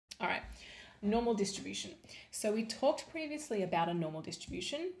All right, normal distribution. So we talked previously about a normal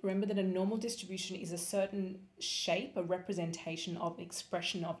distribution. Remember that a normal distribution is a certain shape, a representation of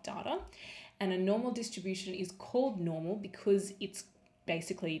expression of data. And a normal distribution is called normal because it's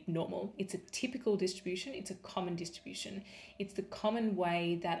basically normal. It's a typical distribution. It's a common distribution. It's the common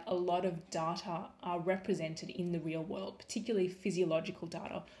way that a lot of data are represented in the real world, particularly physiological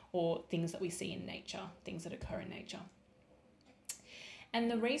data or things that we see in nature, things that occur in nature. And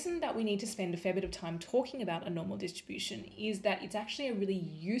the reason that we need to spend a fair bit of time talking about a normal distribution is that it's actually a really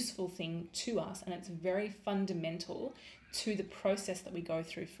useful thing to us, and it's very fundamental to the process that we go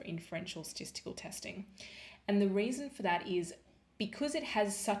through for inferential statistical testing. And the reason for that is because it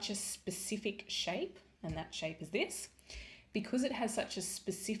has such a specific shape, and that shape is this, because it has such a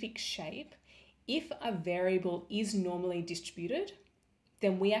specific shape, if a variable is normally distributed,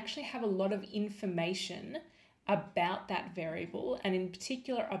 then we actually have a lot of information about that variable, and in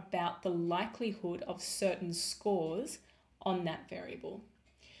particular about the likelihood of certain scores on that variable.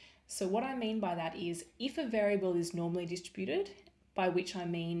 So what I mean by that is if a variable is normally distributed, by which I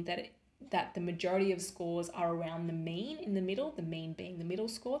mean that the majority of scores are around the mean in the middle, the mean being the middle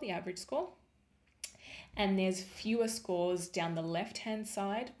score, the average score, and there's fewer scores down the left-hand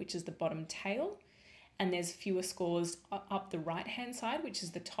side, which is the bottom tail, and there's fewer scores up the right-hand side, which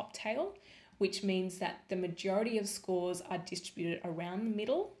is the top tail, which means that the majority of scores are distributed around the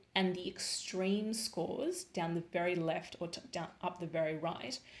middle, and the extreme scores down the very left or down up the very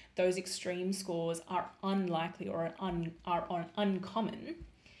right, those extreme scores are unlikely or are uncommon.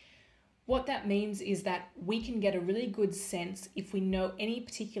 What that means is that we can get a really good sense, if we know any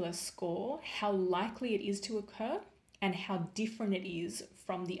particular score, how likely it is to occur and how different it is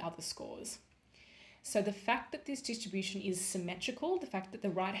from the other scores. So the fact that this distribution is symmetrical, the fact that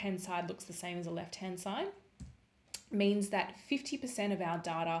the right-hand side looks the same as the left-hand side, means that 50% of our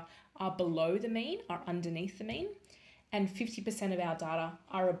data are below the mean, are underneath the mean, and 50% of our data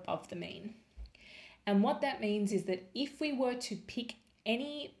are above the mean. And what that means is that if we were to pick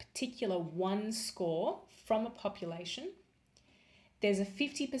any particular one score from a population, there's a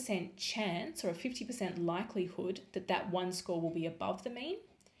 50% chance or a 50% likelihood that that one score will be above the mean,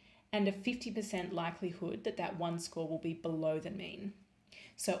 and a 50% likelihood that that one score will be below the mean.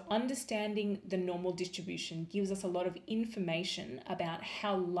 So understanding the normal distribution gives us a lot of information about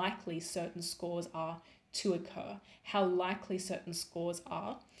how likely certain scores are to occur, how likely certain scores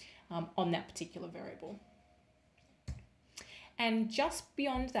are on that particular variable. And just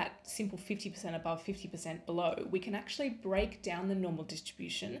beyond that simple 50% above, 50% below, we can actually break down the normal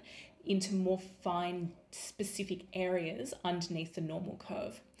distribution into more fine specific areas underneath the normal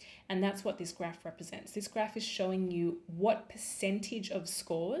curve. And that's what this graph represents. This graph is showing you what percentage of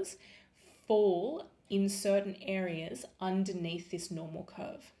scores fall in certain areas underneath this normal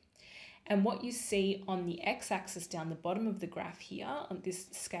curve. And what you see on the x-axis down the bottom of the graph here, on this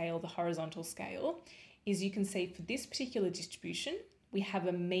scale, the horizontal scale, is you can see for this particular distribution, we have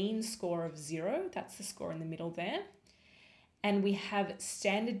a mean score of 0, that's the score in the middle there, and we have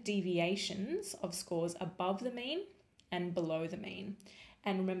standard deviations of scores above the mean and below the mean.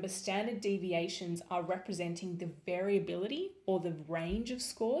 And remember, standard deviations are representing the variability or the range of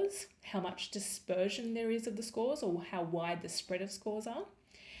scores, how much dispersion there is of the scores or how wide the spread of scores are.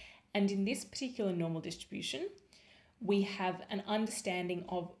 And in this particular normal distribution, we have an understanding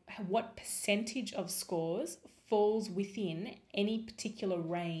of what percentage of scores falls within any particular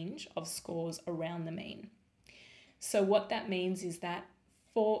range of scores around the mean. So what that means is that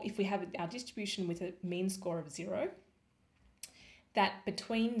if we have our distribution with a mean score of 0, that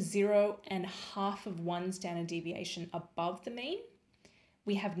between 0 and half of one standard deviation above the mean,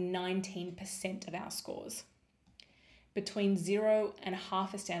 we have 19% of our scores. Between 0 and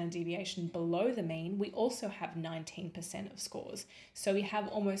half a standard deviation below the mean, we also have 19% of scores. So we have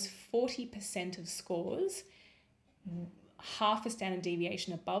almost 40% of scores, half a standard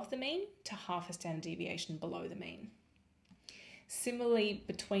deviation above the mean to half a standard deviation below the mean. Similarly,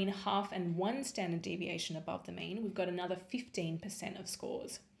 between half and one standard deviation above the mean, we've got another 15% of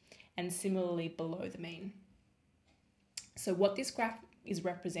scores, and similarly below the mean. So what this graph is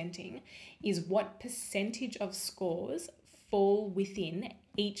representing is what percentage of scores fall within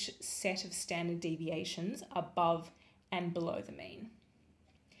each set of standard deviations above and below the mean.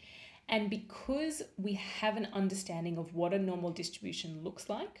 And because we have an understanding of what a normal distribution looks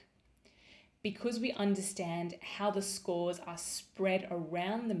like, because we understand how the scores are spread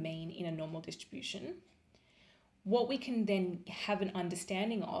around the mean in a normal distribution, what we can then have an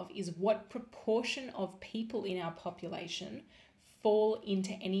understanding of is what proportion of people in our population fall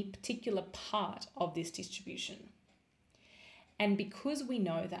into any particular part of this distribution. And because we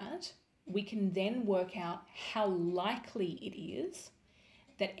know that, we can then work out how likely it is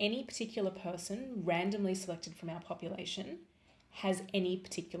that any particular person randomly selected from our population has any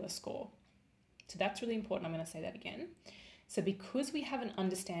particular score. So that's really important. I'm going to say that again. So because we have an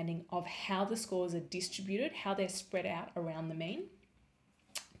understanding of how the scores are distributed, how they're spread out around the mean,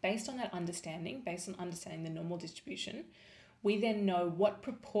 based on that understanding, based on understanding the normal distribution, we then know what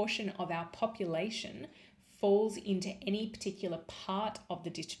proportion of our population falls into any particular part of the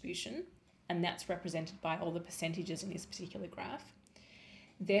distribution, and that's represented by all the percentages in this particular graph.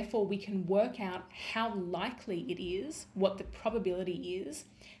 Therefore, we can work out how likely it is, what the probability is,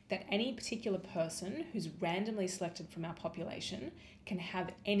 that any particular person who's randomly selected from our population can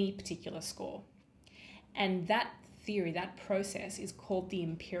have any particular score. And that theory, that process, is called the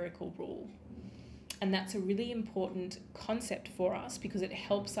empirical rule. And that's a really important concept for us because it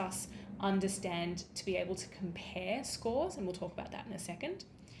helps us understand to be able to compare scores, and we'll talk about that in a second.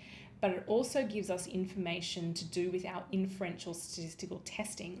 But it also gives us information to do with our inferential statistical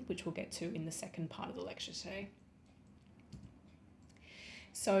testing, which we'll get to in the second part of the lecture today.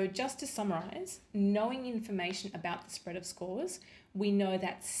 So just to summarize, knowing information about the spread of scores, we know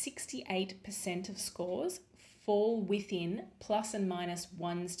that 68% of scores fall within plus and minus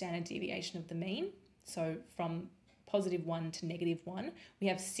 1 standard deviation of the mean. So from +1 to -1, we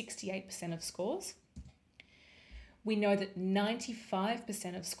have 68% of scores. We know that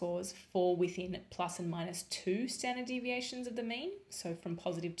 95% of scores fall within plus and minus 2 standard deviations of the mean. So from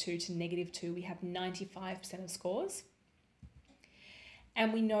 +2 to -2, we have 95% of scores.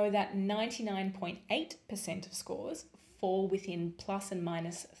 And we know that 99.8% of scores fall within plus and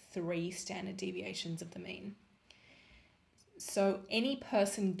minus 3 standard deviations of the mean. So any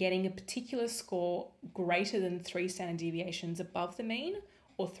person getting a particular score greater than 3 standard deviations above the mean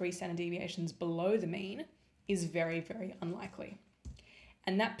or 3 standard deviations below the mean is very, very unlikely.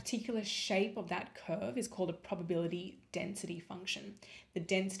 And that particular shape of that curve is called a probability density function. The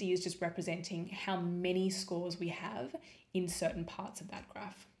density is just representing how many scores we have in certain parts of that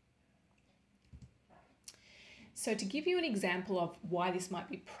graph. So to give you an example of why this might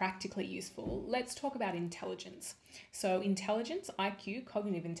be practically useful, let's talk about intelligence. So intelligence, IQ,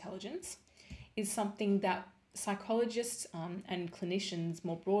 cognitive intelligence, is something that psychologists and clinicians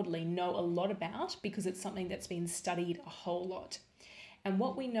more broadly know a lot about because it's something that's been studied a whole lot. And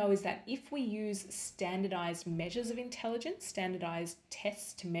what we know is that if we use standardized measures of intelligence, standardized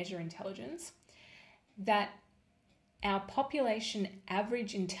tests to measure intelligence, that our population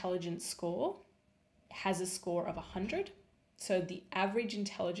average intelligence score has a score of 100. So the average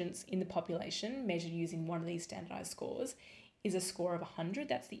intelligence in the population measured using one of these standardized scores is a score of 100.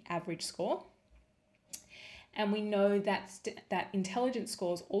 That's the average score. And we know that that intelligence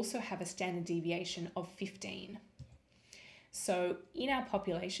scores also have a standard deviation of 15. So in our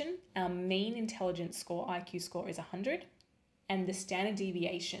population, our mean intelligence score, IQ score, is 100, and the standard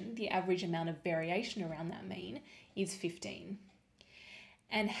deviation, the average amount of variation around that mean, is 15.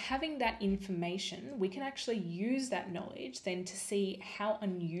 And having that information, we can actually use that knowledge then to see how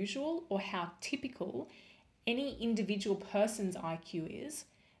unusual or how typical any individual person's IQ is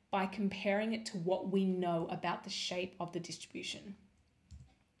by comparing it to what we know about the shape of the distribution.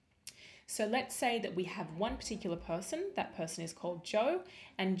 So let's say that we have one particular person, that person is called Joe,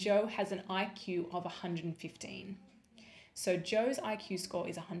 and Joe has an IQ of 115. So Joe's IQ score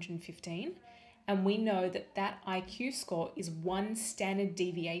is 115, and we know that that IQ score is 1 standard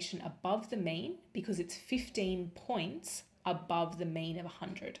deviation above the mean because it's 15 points above the mean of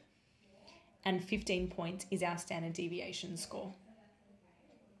 100. And 15 points is our standard deviation score.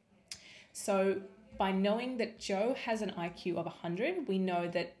 So by knowing that Joe has an IQ of 100, we know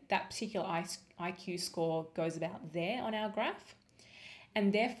that that particular IQ score goes about there on our graph.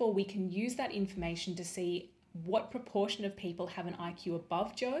 And therefore we can use that information to see what proportion of people have an IQ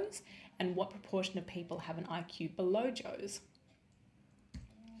above Joe's and what proportion of people have an IQ below Joe's.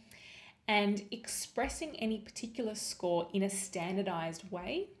 And expressing any particular score in a standardized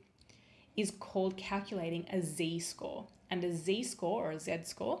way is called calculating a z-score. And a z-score or a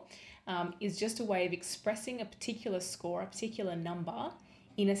z-score is just a way of expressing a particular score, a particular number,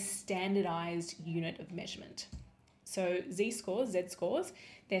 in a standardized unit of measurement. So z-scores, z-scores,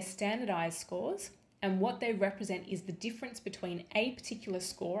 they're standardized scores, and what they represent is the difference between a particular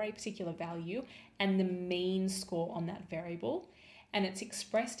score, a particular value, and the mean score on that variable, and it's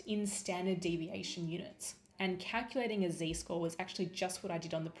expressed in standard deviation units. And calculating a z-score was actually just what I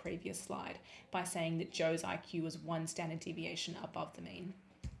did on the previous slide by saying that Joe's IQ was 1 standard deviation above the mean.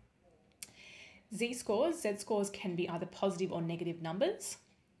 Z-scores, Z-scores can be either positive or negative numbers.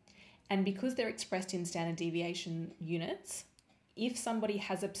 And because they're expressed in standard deviation units, if somebody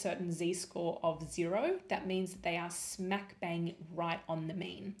has a certain z-score of 0, that means that they are smack bang right on the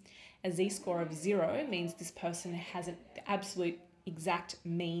mean. A z-score of 0 means this person has an absolute exact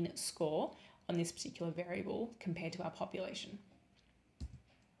mean score on this particular variable compared to our population.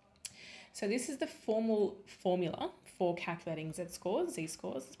 So this is the formal formula for calculating z-scores,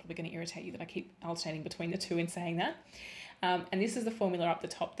 z-scores. It's probably going to irritate you that I keep alternating between the two in saying that. And this is the formula up the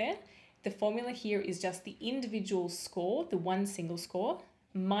top there. The formula here is just the individual score, the one single score,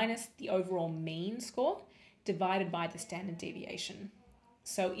 minus the overall mean score, divided by the standard deviation.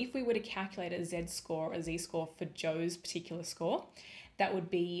 So if we were to calculate a z-score, a z-score for Joe's particular score, that would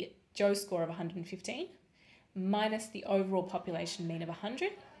be Joe's score of 115 minus the overall population mean of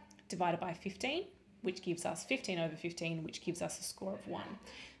 100 divided by 15, which gives us 15 over 15, which gives us a score of 1.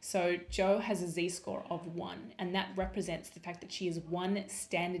 So Joe has a z-score of 1, and that represents the fact that she is one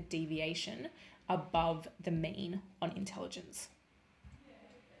standard deviation above the mean on intelligence.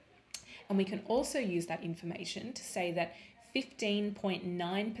 And we can also use that information to say that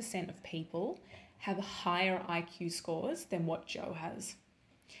 15.9% of people have higher IQ scores than what Joe has.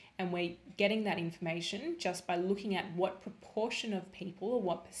 And we're getting that information just by looking at what proportion of people or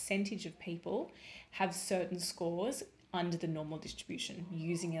what percentage of people have certain scores under the normal distribution,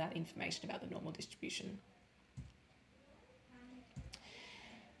 using that information about the normal distribution.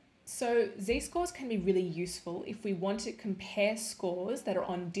 So z-scores can be really useful if we want to compare scores that are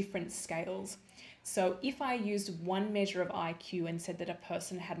on different scales. So if I used one measure of IQ and said that a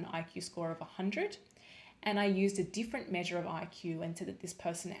person had an IQ score of 100, and I used a different measure of IQ and said that this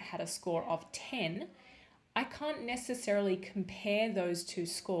person had a score of 10, I can't necessarily compare those two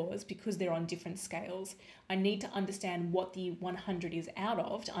scores because they're on different scales. I need to understand what the 100 is out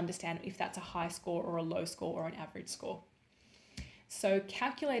of to understand if that's a high score or a low score or an average score. So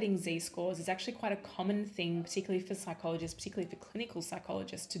calculating z-scores is actually quite a common thing, particularly for psychologists, particularly for clinical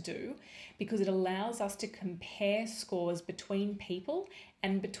psychologists to do, because it allows us to compare scores between people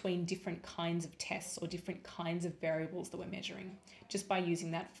and between different kinds of tests or different kinds of variables that we're measuring, just by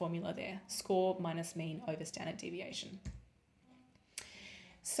using that formula there, score minus mean over standard deviation.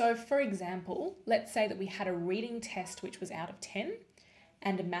 So for example, let's say that we had a reading test which was out of 10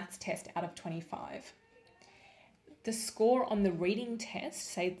 and a maths test out of 25. The score on the reading test,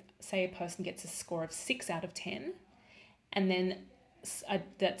 say a person gets a score of 6 out of 10, and then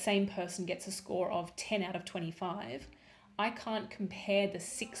that same person gets a score of 10 out of 25, I can't compare the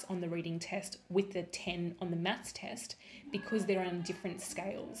 6 on the reading test with the 10 on the maths test because they're on different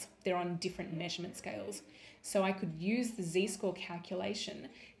scales. They're on different measurement scales. So I could use the z-score calculation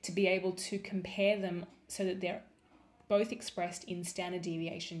to be able to compare them so that they're both expressed in standard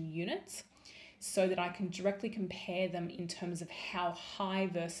deviation units, so that I can directly compare them in terms of how high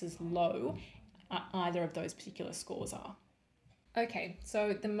versus low either of those particular scores are. Okay,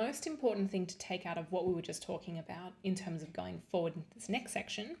 so the most important thing to take out of what we were just talking about in terms of going forward in this next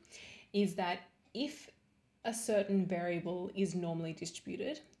section is that if a certain variable is normally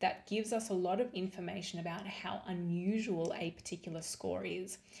distributed, that gives us a lot of information about how unusual a particular score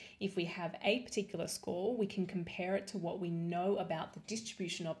is. If we have a particular score, we can compare it to what we know about the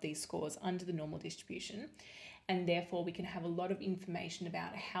distribution of these scores under the normal distribution, and therefore we can have a lot of information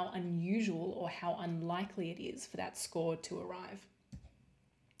about how unusual or how unlikely it is for that score to arrive.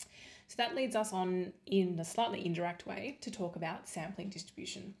 So that leads us on in a slightly indirect way to talk about sampling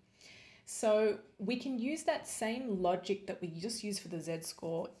distribution. So we can use that same logic that we just use for the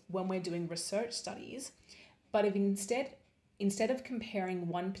z-score when we're doing research studies, but if instead of comparing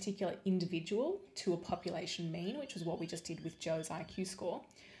one particular individual to a population mean, which is what we just did with Joe's IQ score,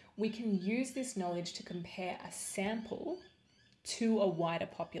 we can use this knowledge to compare a sample to a wider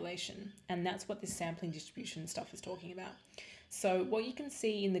population. And that's what this sampling distribution stuff is talking about. So what you can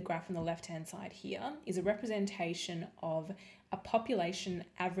see in the graph on the left-hand side here is a representation of a population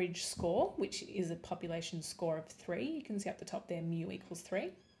average score, which is a population score of 3. You can see up the top there, mu equals 3.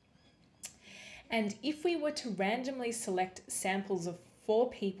 And if we were to randomly select samples of 4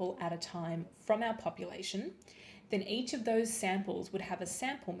 people at a time from our population, then each of those samples would have a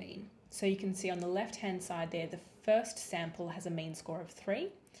sample mean. So you can see on the left-hand side there, the first sample has a mean score of 3.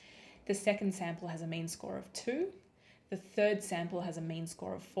 The second sample has a mean score of 2. The third sample has a mean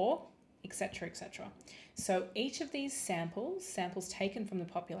score of 4, etc., etc. So each of these samples taken from the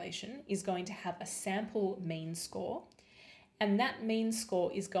population, is going to have a sample mean score, and that mean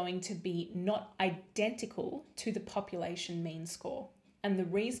score is going to be not identical to the population mean score. And the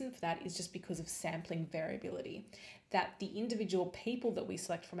reason for that is just because of sampling variability, that the individual people that we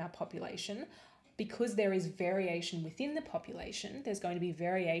select from our population, because there is variation within the population, there's going to be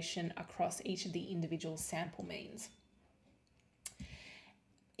variation across each of the individual sample means.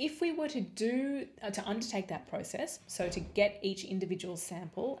 if we were to undertake that process, so to get each individual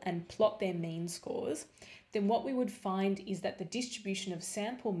sample and plot their mean scores, then what we would find is that the distribution of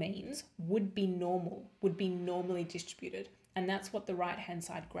sample means would be normal, would be normally distributed. And that's what the right-hand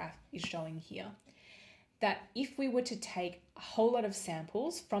side graph is showing here. That if we were to take a whole lot of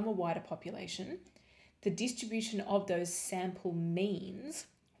samples from a wider population, the distribution of those sample means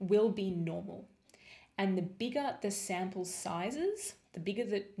will be normal. And the bigger the sample sizes, the bigger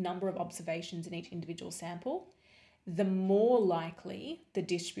the number of observations in each individual sample, the more likely the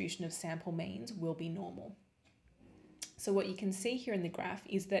distribution of sample means will be normal. So what you can see here in the graph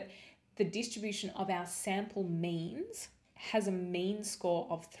is that the distribution of our sample means has a mean score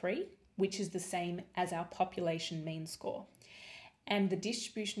of 3, which is the same as our population mean score. And the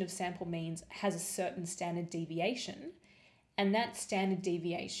distribution of sample means has a certain standard deviation, and that standard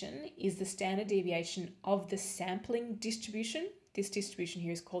deviation is the standard deviation of the sampling distribution. This distribution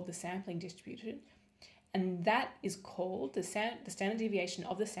here is called the sampling distribution, and that is called, the standard deviation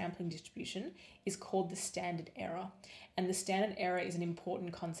of the sampling distribution is called the standard error. And the standard error is an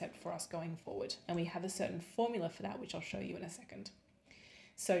important concept for us going forward, and we have a certain formula for that, which I'll show you in a second.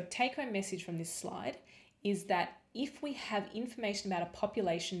 So take-home message from this slide is that if we have information about a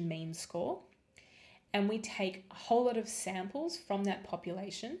population mean score, and we take a whole lot of samples from that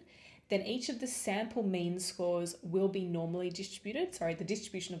population, then each of the sample mean scores will be normally distributed. Sorry, the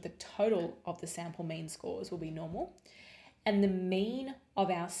distribution of the total of the sample mean scores will be normal. And the mean of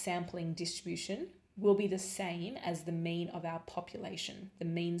our sampling distribution will be the same as the mean of our population, the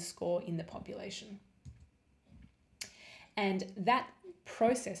mean score in the population. And that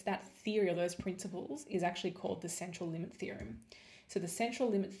process, that theory or those principles is actually called the central limit theorem. So the central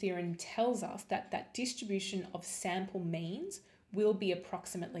limit theorem tells us that that distribution of sample means will be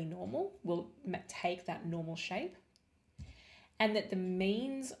approximately normal, will take that normal shape, and that the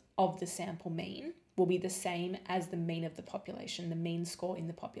means of the sample mean will be the same as the mean of the population, the mean score in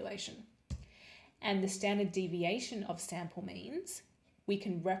the population. And the standard deviation of sample means we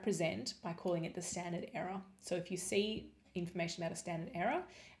can represent by calling it the standard error. So if you see information about a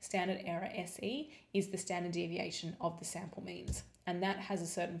standard error SE is the standard deviation of the sample means. And that has a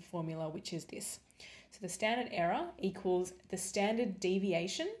certain formula, which is this. So the standard error equals the standard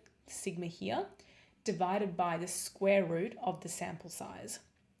deviation, sigma here, divided by the square root of the sample size.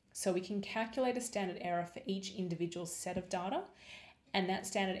 So we can calculate a standard error for each individual set of data, and that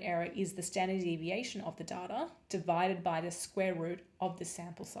standard error is the standard deviation of the data divided by the square root of the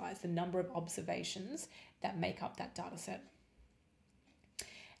sample size, the number of observations that make up that data set.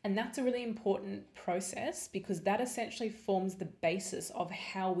 And that's a really important process because that essentially forms the basis of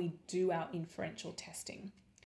how we do our inferential testing.